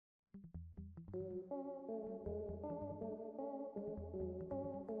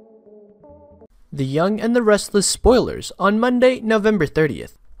The Young and the Restless spoilers on Monday, November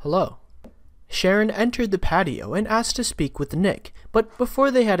 30th. Hello. Sharon entered the patio and asked to speak with Nick, but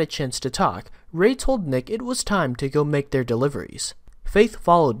before they had a chance to talk, Ray told Nick it was time to go make their deliveries. Faith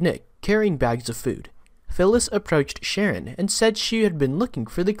followed Nick, carrying bags of food. Phyllis approached Sharon and said she had been looking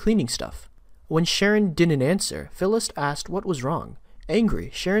for the cleaning stuff. When Sharon didn't answer, Phyllis asked what was wrong. Angry,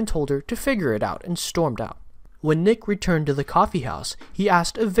 Sharon told her to figure it out and stormed out. When Nick returned to the coffee house, he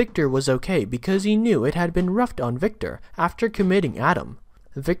asked if Victor was okay because he knew it had been roughed on Victor after committing Adam.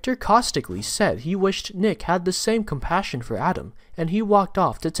 Victor caustically said he wished Nick had the same compassion for Adam, and he walked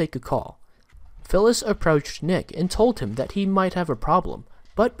off to take a call. Phyllis approached Nick and told him that he might have a problem,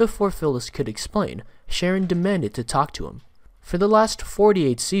 but before Phyllis could explain, Sharon demanded to talk to him. For the last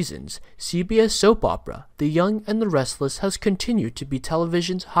 48 seasons, CBS soap opera The Young and the Restless has continued to be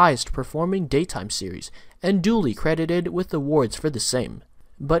television's highest-performing daytime series and duly credited with awards for the same.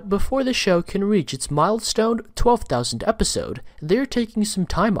 But before the show can reach its milestone 12,000th episode, they're taking some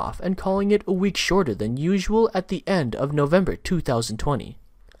time off and calling it a week shorter than usual at the end of November 2020.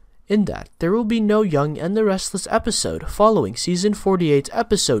 In that, there will be no Young and the Restless episode following Season 48's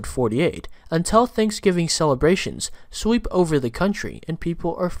Episode 48 until Thanksgiving celebrations sweep over the country and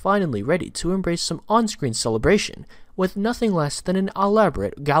people are finally ready to embrace some on-screen celebration with nothing less than an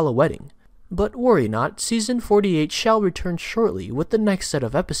elaborate gala wedding. But worry not, Season 48 shall return shortly with the next set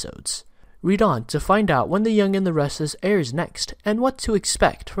of episodes. Read on to find out when The Young and the Restless airs next and what to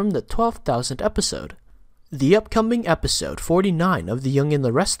expect from the 12,000th episode. The upcoming episode 49 of The Young and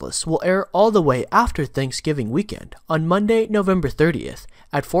the Restless will air all the way after Thanksgiving weekend on Monday, November 30th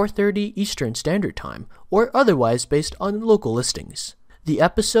at 4:30 Eastern Standard Time or otherwise based on local listings. The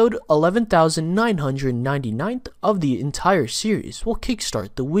episode 11,999th of the entire series will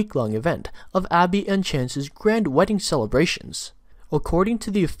kickstart the week-long event of Abby and Chance's grand wedding celebrations. According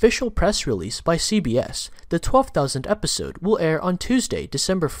to the official press release by CBS, the 12,000th episode will air on Tuesday,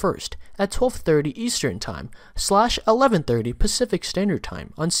 December 1st at 12:30 Eastern Time / 11:30 Pacific Standard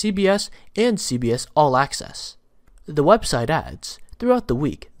Time on CBS and CBS All Access. The website adds, throughout the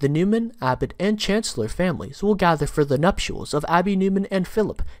week, the Newman, Abbott, and Chancellor families will gather for the nuptials of Abby Newman and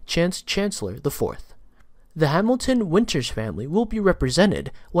Philip Chancellor IV. The Hamilton Winters family will be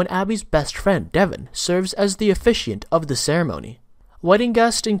represented when Abby's best friend Devon serves as the officiant of the ceremony. Wedding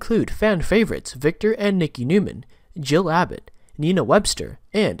guests include fan favorites Victor and Nikki Newman, Jill Abbott, Nina Webster,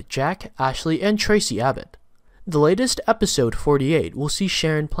 and Jack, Ashley, and Tracy Abbott. The latest episode 48 will see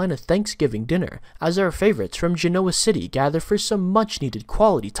Sharon plan a Thanksgiving dinner as our favorites from Genoa City gather for some much-needed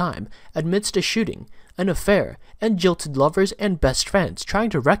quality time amidst a shooting, an affair, and jilted lovers and best friends trying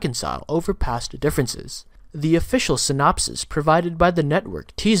to reconcile over past differences. The official synopsis provided by the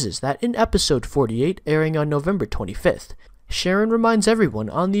network teases that in episode 48 airing on November 25th, Sharon reminds everyone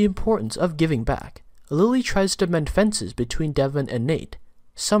on the importance of giving back. Lily tries to mend fences between Devon and Nate.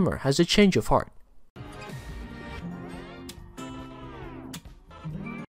 Summer has a change of heart.